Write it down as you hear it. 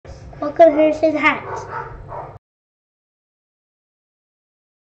welcome to Harrison Hacks.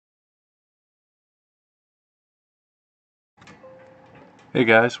 Hey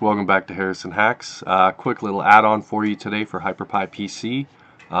guys, welcome back to Harrison Hacks. Quick little add-on for you today for HyperPie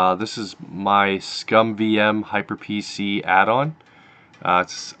PC. This is my ScummVM HyperPC add-on.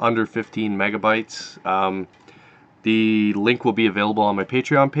 It's under 15 megabytes. The link will be available on my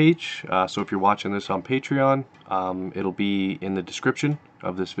Patreon page, so if you're watching this on Patreon, it'll be in the description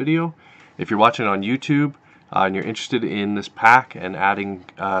of this video. If you're watching on YouTube and you're interested in this pack and adding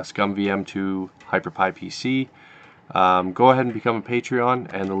ScummVM to HyperPie PC, go ahead and become a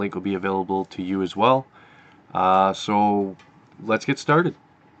Patreon, and the link will be available to you as well. So let's get started.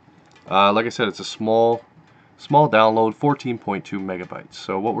 Like I said, it's a small download, 14.2 megabytes.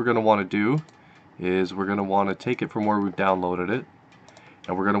 So what we're going to want to do is we're going to want to take it from where we've downloaded it,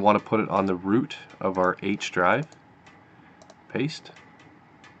 and we're going to want to put it on the root of our H drive. Paste.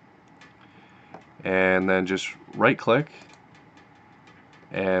 And then just right click,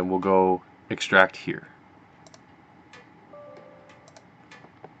 and we'll go extract here.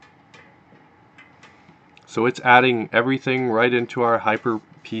 So it's adding everything right into our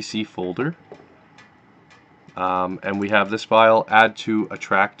HyperPC folder. And we have this file, add to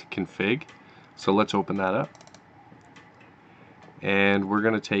attract config. So let's open that up. And we're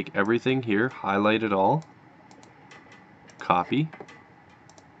going to take everything here, highlight it all, copy.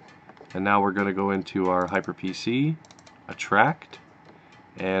 And now we're going to go into our HyperPC, attract,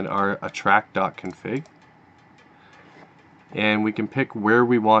 and our attract.config. And we can pick where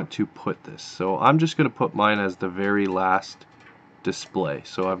we want to put this. So I'm just going to put mine as the very last display.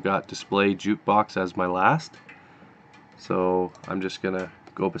 So I've got display jukebox as my last. So I'm just going to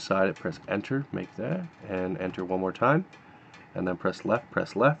go beside it, press enter, make that, and enter one more time. And then press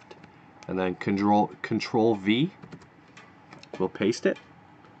left, and then control V. We'll paste it.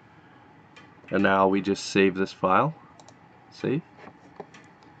 And now we just save this file. Save.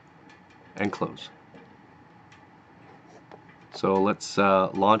 And close. So let's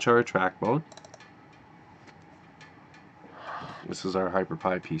launch our attract mode. This is our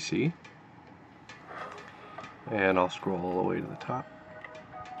HyperPie PC. And I'll scroll all the way to the top.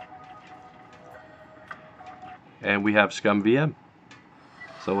 And we have ScummVM.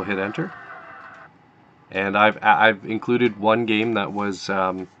 So we'll hit enter. And I've included one game that was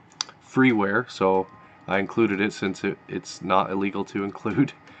freeware, so I included it since it's not illegal to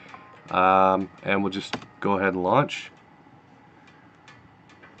include. And we'll just go ahead and launch.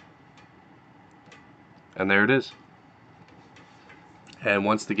 And there it is. And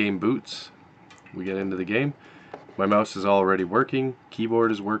once the game boots, we get into the game. My mouse is already working,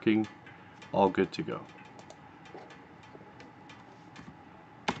 keyboard is working, all good to go.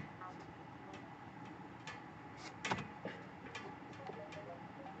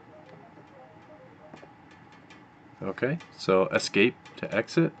 Okay, so escape to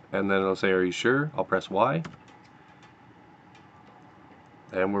exit, and then it'll say, are you sure? I'll press Y.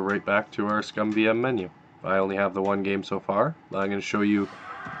 And we're right back to our ScummVM menu. I only have the one game so far. I'm going to show you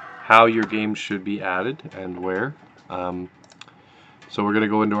how your game should be added and where. So we're going to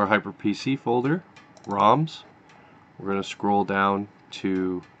go into our HyperPC folder, ROMs. We're going to scroll down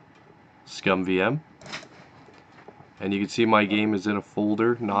to ScummVM. And you can see my game is in a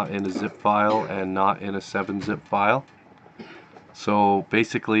folder, not in a zip file and not in a 7-zip file. So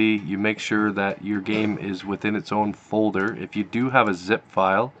basically you make sure that your game is within its own folder. If you do have a zip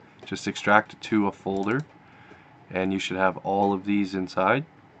file, just extract it to a folder, and you should have all of these inside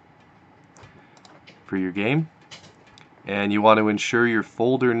for your game. And you want to ensure your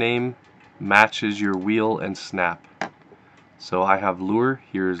folder name matches your wheel and snap. So I have lure,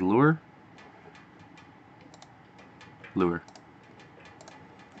 here's lure, lure.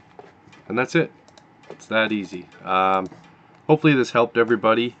 And that's it. It's that easy. Hopefully this helped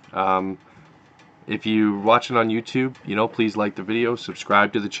everybody. If you're watching on YouTube, please like the video,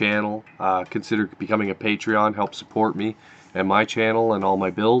 subscribe to the channel, consider becoming a Patreon, help support me and my channel and all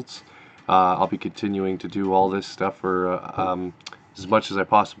my builds. I'll be continuing to do all this stuff for as much as I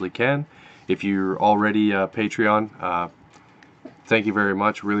possibly can. If you're already a Patreon, thank you very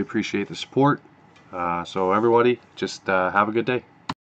much. Really appreciate the support. So everybody, just have a good day.